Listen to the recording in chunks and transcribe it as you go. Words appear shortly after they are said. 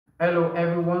Hello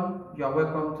everyone, you are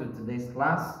welcome to today's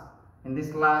class. In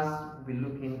this class, we'll be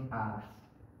looking at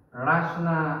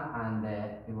rational and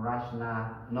irrational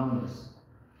numbers.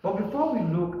 But before we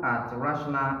look at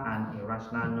rational and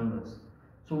irrational numbers,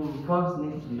 so we first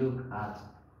need to look at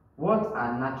what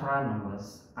are natural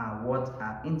numbers and what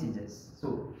are integers.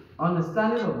 So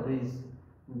understanding of this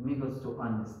will make us to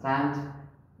understand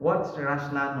what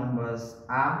rational numbers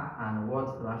are and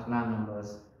what irrational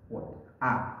numbers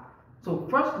are. So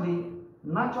firstly,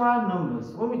 natural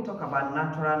numbers. When we talk about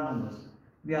natural numbers,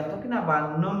 we are talking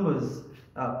about numbers,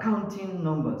 counting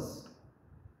numbers.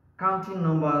 Counting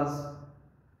numbers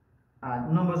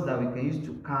are numbers that we can use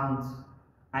to count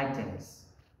items.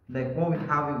 Like when we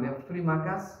have 3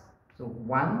 markers. So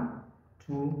 1,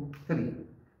 2, 3.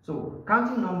 So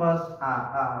counting numbers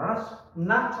are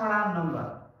natural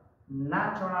number.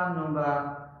 Natural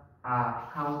number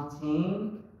are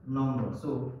counting numbers.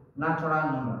 So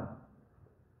natural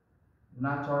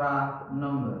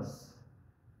numbers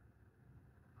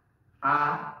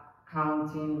are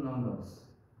counting numbers.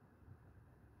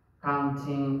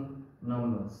 Counting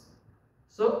numbers.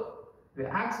 So we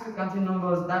actually counting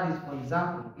numbers, that is, for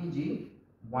example, e.g.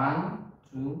 1,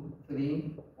 2,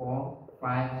 3, 4,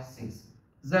 5, 6.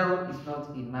 0 is not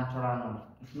a natural number.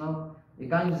 It's not, you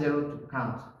can't use 0 to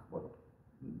count. But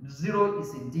 0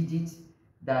 is a digit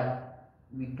that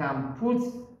we can put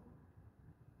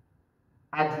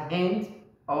at the end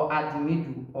or at the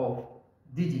middle of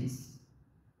digits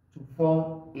to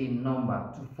form a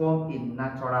number, to form a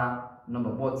natural number.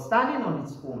 But standing on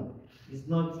its own is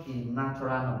not a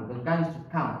natural number because we can't use to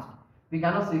count. We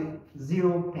cannot say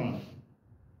 0 pen,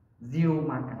 0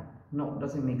 marker. No, it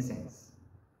doesn't make sense,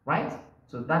 right?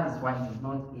 So that is why it is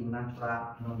not a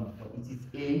natural number, but it is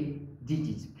a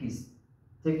digit. Please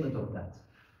take note of that.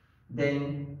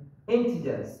 Then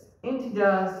integers.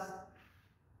 Integers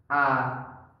are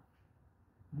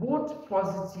both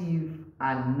positive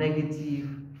and negative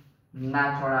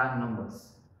natural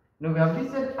numbers. Now we have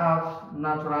listed out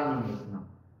natural numbers now.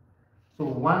 So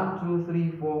 1, 2,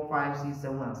 3, 4, 5, 6,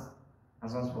 7, and so on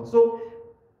and so forth. So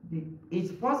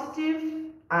its positive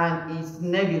and its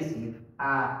negative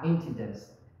are integers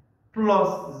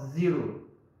plus 0.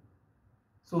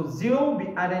 So 0 will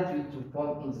be added to it to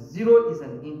form integer. 0 is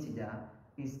an integer,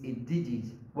 is a digit,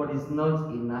 but it's not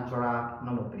a natural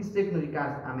number. Please take note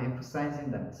because I'm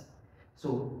emphasizing that.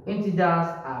 So integers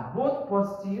are both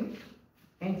positive,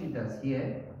 integers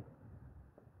here,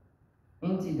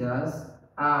 integers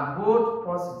are both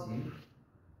positive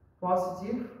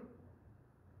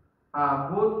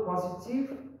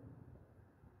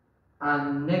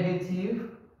and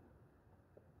negative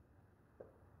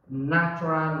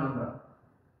natural number.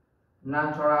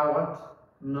 Natural what?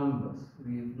 Numbers.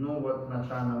 We know what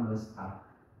natural numbers are.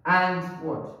 And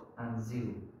what? And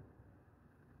 0.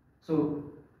 So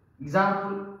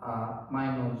example are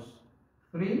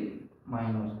 -3,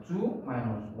 -2,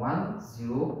 -1,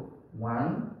 0,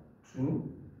 1,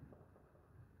 2,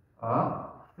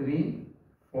 3,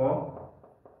 4,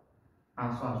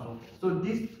 and so on and so forth. So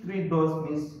these 3 dots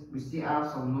means we still have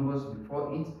some numbers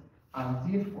before it, and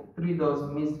these 3 dots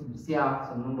means we still have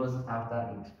some numbers after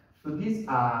it. So these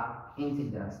are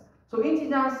integers. So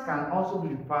integers can also be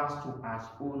referred to as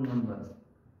whole numbers.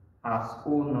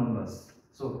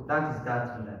 So that is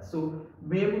that and that. So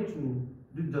be able to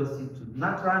do justice to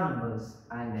natural numbers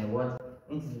and what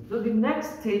integers. So the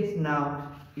next stage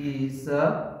now is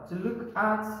to look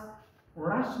at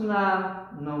rational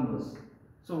numbers.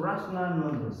 So rational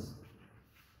numbers.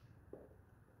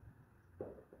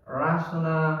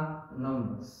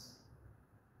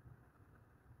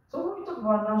 So when we talk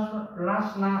about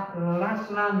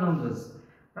rational numbers,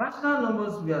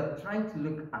 we are trying to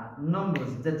look at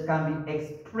numbers that can be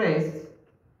expressed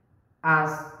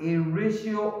as a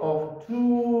ratio of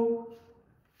 2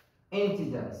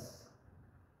 integers.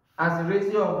 As a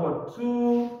ratio of what?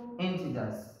 2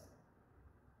 integers.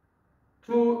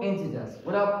 2 integers,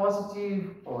 whether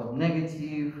positive or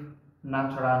negative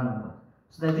natural number.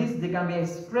 So that they can be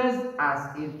expressed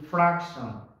as a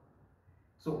fraction.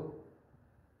 So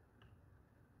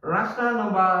rational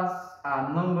numbers are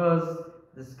numbers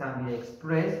that can be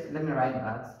expressed. Let me write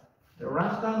that. The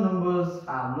rational numbers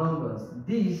are numbers.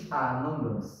 These are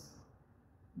numbers.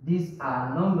 These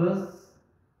are numbers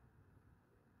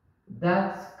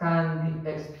that can be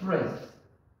expressed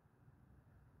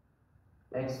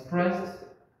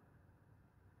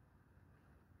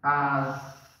as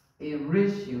a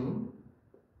ratio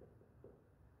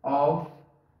of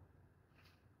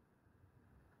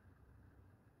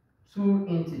 2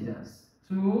 integers.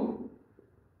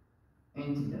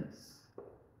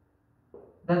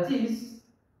 That is,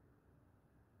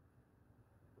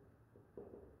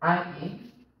 i.e.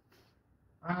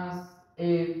 as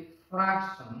a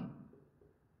fraction,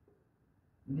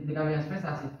 it can be expressed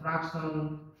as a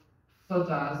fraction such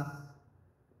as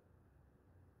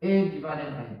a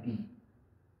divided by b,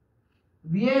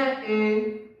 where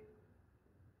a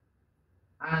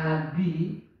and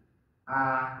b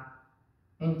are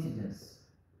integers,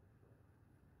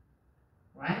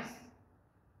 right?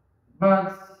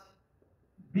 But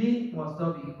b must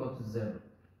not be equal to 0.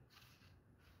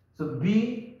 So the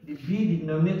b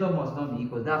denominator must not be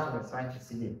equal. That's what we're trying to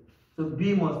see there. So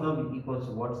b must not be equal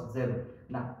to what? 0.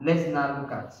 Now let's now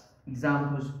look at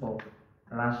examples of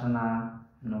rational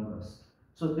numbers.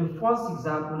 So the first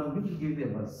example, I'm going to give you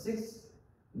about 6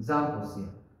 examples here.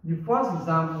 The first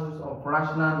examples of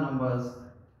rational numbers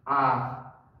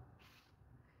are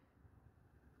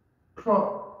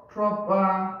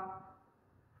proper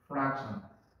fractions.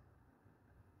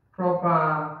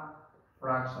 Proper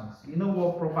fractions. You know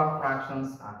what proper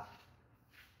fractions are?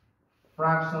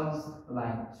 Fractions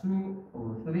like 2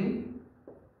 over 3,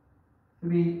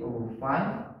 3 over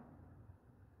 5,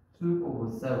 2 over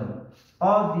 7.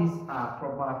 All these are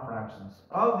proper fractions.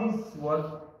 All these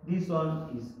what? This one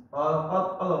is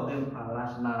all of them are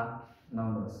rational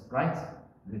numbers, right?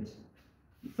 Good.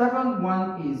 The second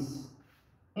one is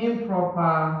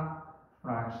improper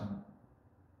fraction.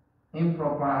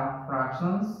 Improper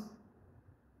fractions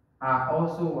are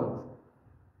also what?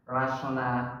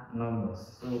 Rational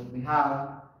numbers. So we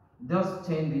have, just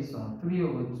change this one, 3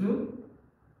 over 2,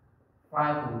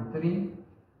 5 over 3,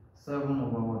 7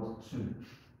 over what? 2.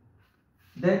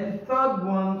 Then the third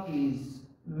one is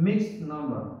mixed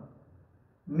number.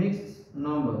 Mixed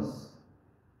numbers.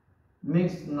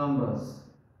 Mixed numbers.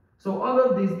 So all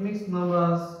of these mixed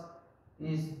numbers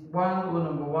is 1 over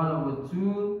number 1 over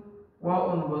 2,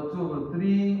 1 over 2 over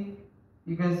 3.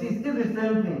 You can see it's still the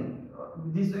same thing.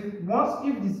 This once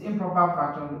if this improper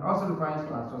fraction also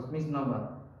defines as mixed number.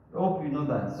 I hope you know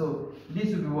that. So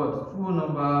this will be what? 2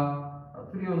 number,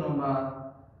 3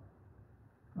 number,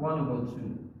 1 over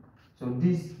 2. So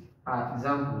these are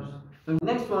examples. So the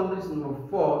next one is number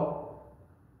 4.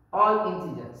 All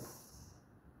integers.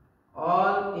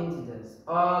 All integers.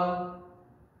 All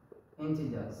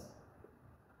integers.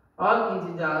 All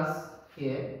integers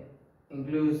here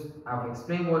includes, I've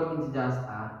explained what integers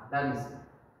are. That is,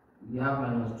 you have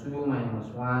minus 2, minus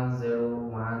 1, 0,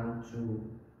 1, 2,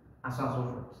 and so on and so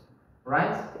forth.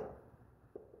 Right?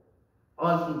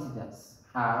 All integers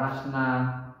are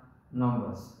rational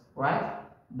numbers. Right?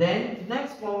 Then the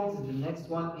next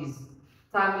one is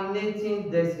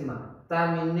terminating decimal.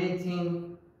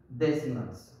 Terminating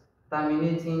decimals.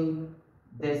 Terminating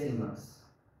decimals.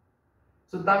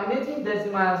 So terminating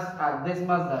decimals are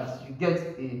decimals that you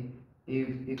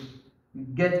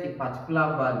get a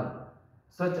particular value,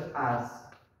 such as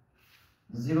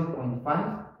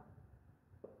 0.5,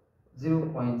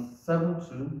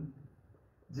 0.72,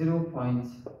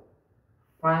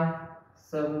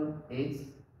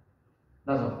 0.578.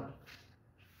 That's all.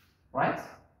 Right?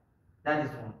 That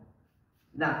is one.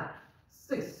 Now,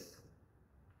 6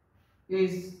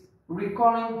 is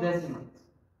recurring decimals.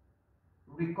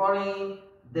 Recurring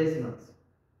decimals.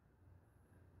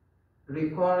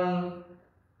 Recurring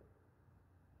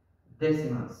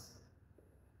decimals.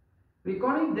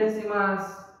 Recurring decimals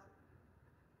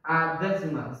are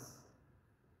decimals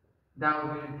that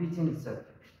will be repeating itself.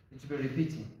 It will be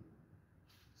repeating.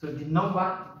 So the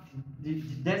number, the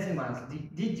decimals, the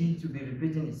digit will be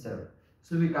repeating itself.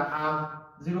 So we can have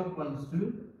 0.2,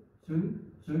 2, 2,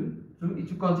 2. It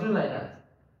will continue like that.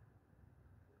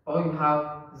 Or you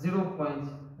have 0.12, 1,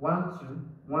 1, 2,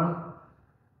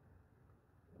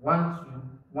 1, 2,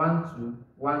 1, 2.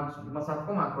 You must have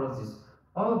come across this.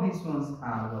 All these ones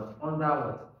are what? Under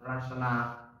what?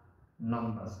 Rational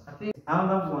numbers. I think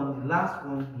another one, the last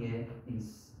one here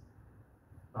is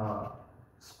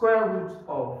square root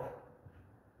of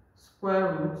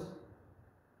perfect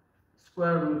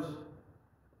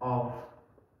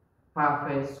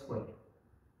square.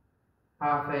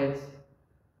 Perfect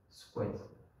square.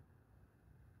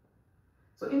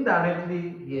 So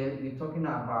indirectly here we're talking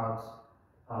about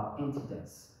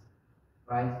integers,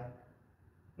 right?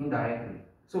 Indirectly.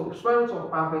 So square root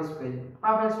of perfect square.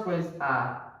 Perfect squares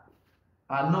are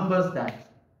numbers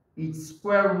that its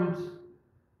square root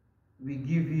will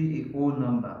give you a whole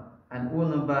number. An whole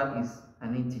number is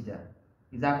an integer.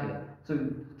 Exactly. So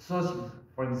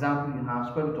for example, you have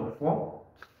square root of 4,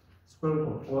 square root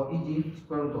of 4, e.g.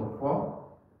 square root of 4,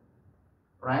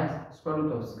 right? Square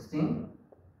root of 16,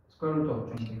 square root of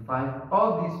 25.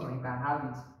 All these one you can have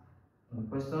it in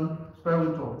question. Square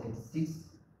root of 36.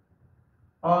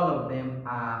 All of them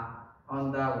are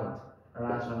under what?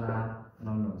 Rational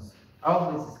numbers. I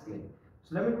hope this is clear.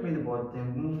 So let me clear the board,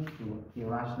 then move to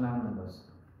irrational numbers.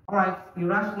 All right,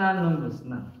 irrational numbers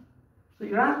now. So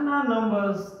irrational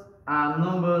numbers are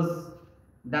numbers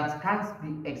that can't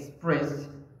be expressed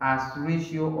as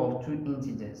ratio of two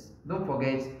integers. Don't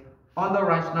forget, under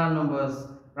rational numbers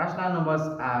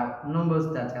are numbers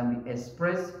that can be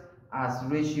expressed as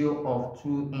ratio of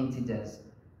two integers.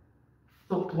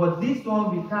 So, but this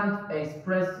one we can't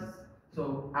express it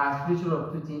so as ratio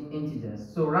of two integers.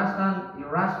 So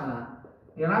irrational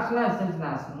is something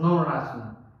as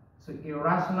non-rational. So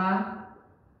irrational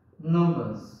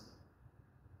numbers.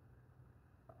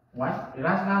 What?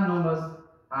 Irrational numbers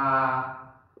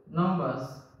are numbers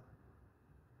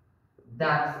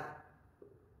that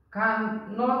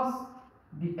cannot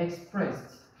be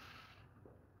expressed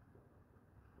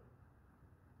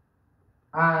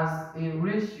as a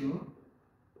ratio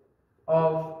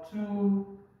of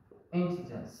two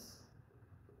integers,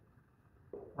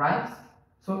 right?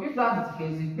 So if that is the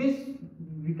case, it means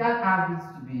we can't have it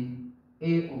to be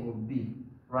a over b,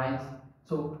 right?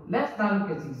 So let's now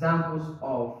look at examples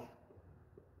of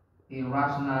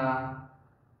irrational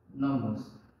numbers.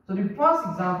 So the first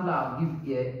example I'll give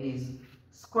here is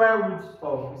square root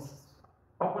of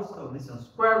opposite of this one,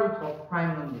 square root of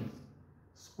prime numbers.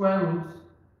 Square root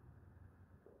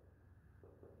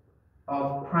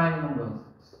of prime numbers.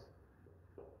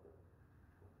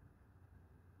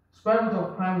 Square root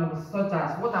of prime numbers such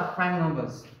as, what are prime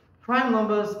numbers? Prime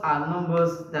numbers are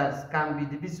numbers that can be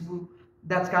divisible,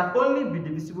 that can only be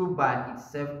divisible by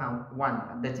itself and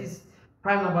one. That is,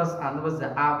 prime numbers are numbers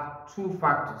that have two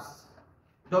factors.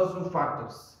 Just two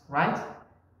factors, right?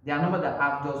 They are numbers that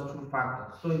have just two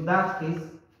factors. So in that case,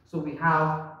 so we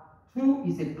have 2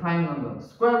 is a prime number.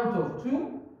 Square root of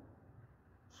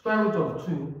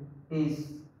 2 is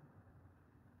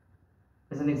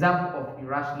an example of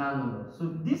irrational number. So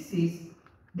this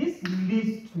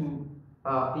leads to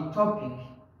a topic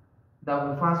that we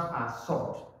refer to as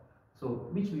sort. So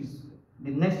which is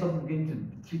the next topic going to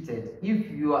be treated. If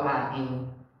you are in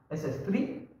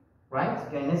SS3, right?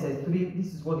 If you're in SS3,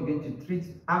 this is what you're going to treat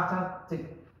after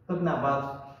talking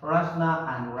about rational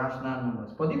and irrational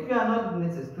numbers. But if you are not in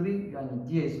SS3, you are in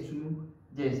GS2,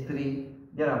 GS3,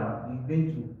 thereabout, you're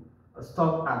going to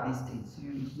stop at this stage. You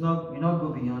not go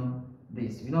beyond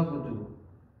this. You not go to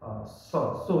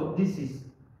sort. So this is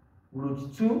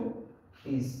root 2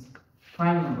 is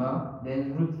prime number,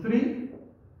 then root 3,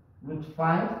 root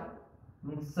 5,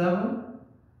 root 7,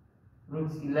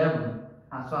 root 11,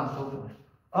 and so on and so forth.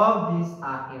 All these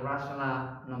are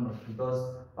irrational numbers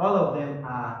because all of them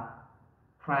are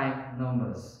prime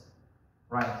numbers.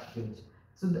 Right, good.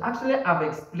 So actually I've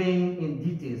explained in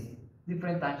details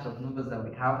different types of numbers that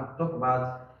we have.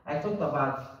 I talked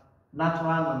about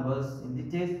natural numbers in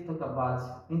details, talked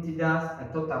about integers, I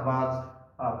talked about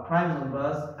prime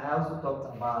numbers, I also talked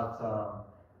about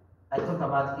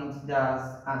integers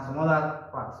and some other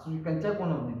parts. So you can check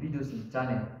one of the videos in the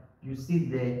channel. You see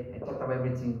there, I talked about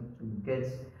everything to get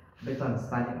better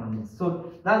understanding on it.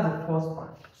 So that's the first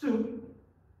part. 2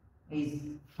 is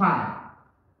pi,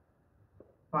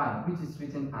 which is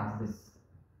written as this.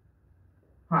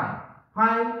 Pi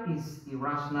is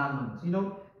irrational numbers. You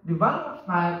know, the value of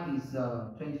pi is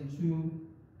 22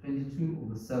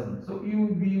 over 7. So what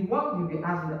you'll be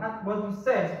asking, what we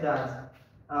said that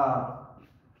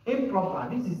improper,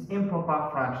 this is improper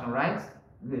fraction, right?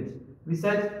 Good. We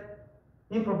said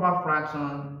improper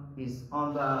fraction is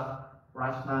under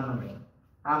rational number,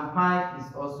 and pi is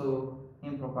also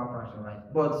improper fraction,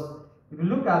 right? But if you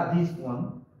look at this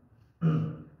one,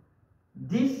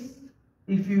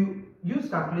 if you use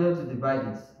calculator to divide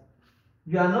it,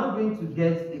 you are not going to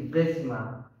get a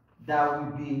decimal that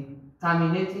will be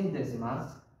terminating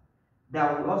decimals,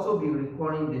 that will also be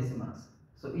recurring decimals.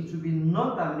 So it should be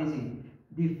non-terminating.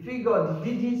 The figure, the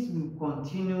digits will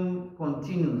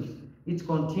continuous. It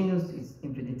continues its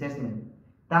infinitesimal.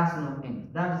 That's no end.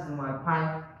 That is why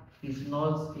pi is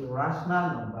not a rational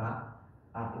number.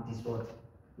 It is what?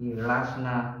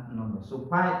 Irrational number. So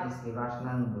pi is a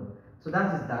rational number. So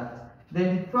that is that.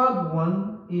 Then the third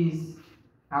one is,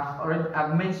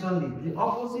 I've mentioned it, the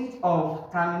opposite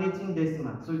of terminating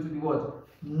decimal. So it will be what?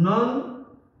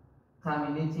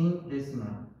 Non-terminating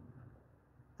decimal.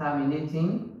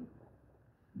 Terminating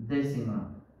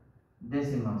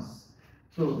decimals.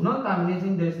 So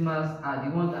non-terminating decimals are the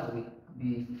ones that we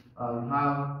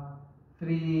have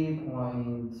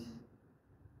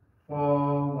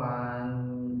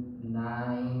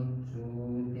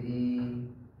 3.41923,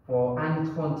 and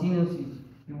it continues.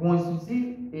 You want to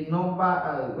see a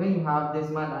number when you have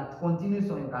decimal that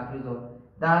continues on your calculator,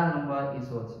 that number is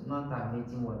what?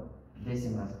 Non-terminating what?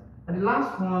 Decimals. And the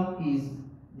last one is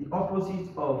the opposite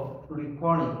of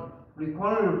recurring.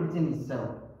 Recurring repeating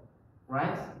itself,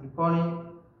 right? Recurring,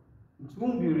 it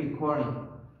won't be recurring.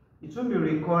 It won't be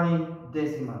recurring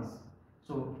decimals.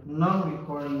 So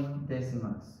non-recurring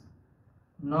decimals.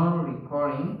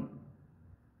 Non-recurring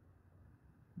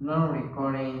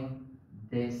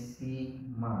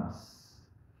decimals.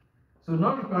 So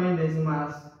non-recurring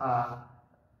decimals are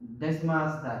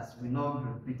decimals that will not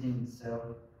be repeating itself.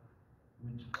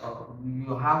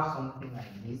 You have something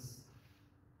like this.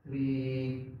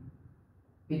 3.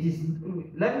 It is,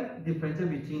 let me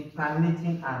differentiate between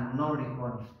terminating and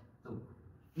non-recurring. So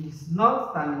it is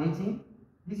not terminating,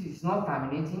 this is not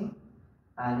terminating,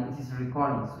 and it is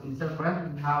recurring. So instead of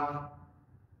we have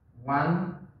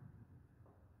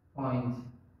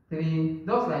 1.3,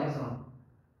 just like this one,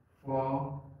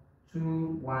 4,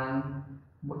 2, 1,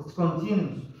 but it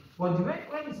continues. But the way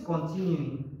when it's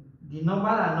continuing, the number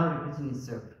are not repeating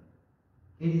itself.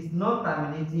 It is not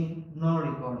terminating,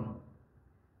 non-recurring.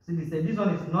 See, they say this one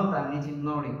is not terminating,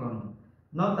 non-recurring.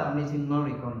 Not terminating,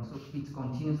 non-recurring. So it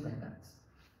continues like that.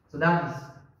 So that is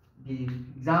the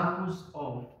examples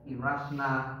of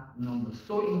irrational numbers.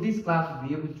 So in this class, we'll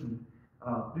be able to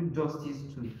do justice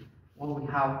to what we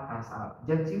have as our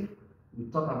objective. We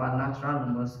talk about natural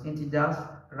numbers, integers,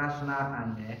 rational,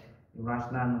 and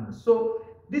irrational numbers. So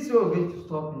this is where we're going to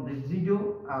stop in this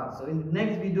video. So in the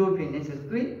next video, if you're in SS3,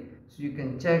 so you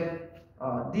can check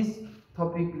this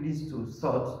topic leads to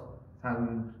sort,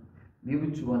 and we'll be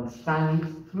able to understand it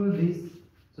through this.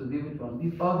 So be able to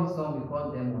understand all these some we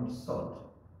call them sort.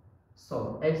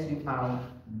 Sort,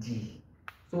 SURD.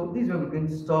 So this is where we're going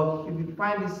to stop. If you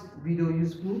find this video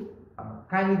useful,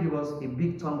 kindly give us a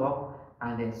big thumb up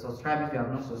and then subscribe if you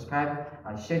have not subscribed.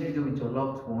 Share the video with your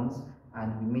loved ones,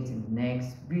 and we meet in the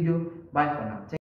next video. Bye for now.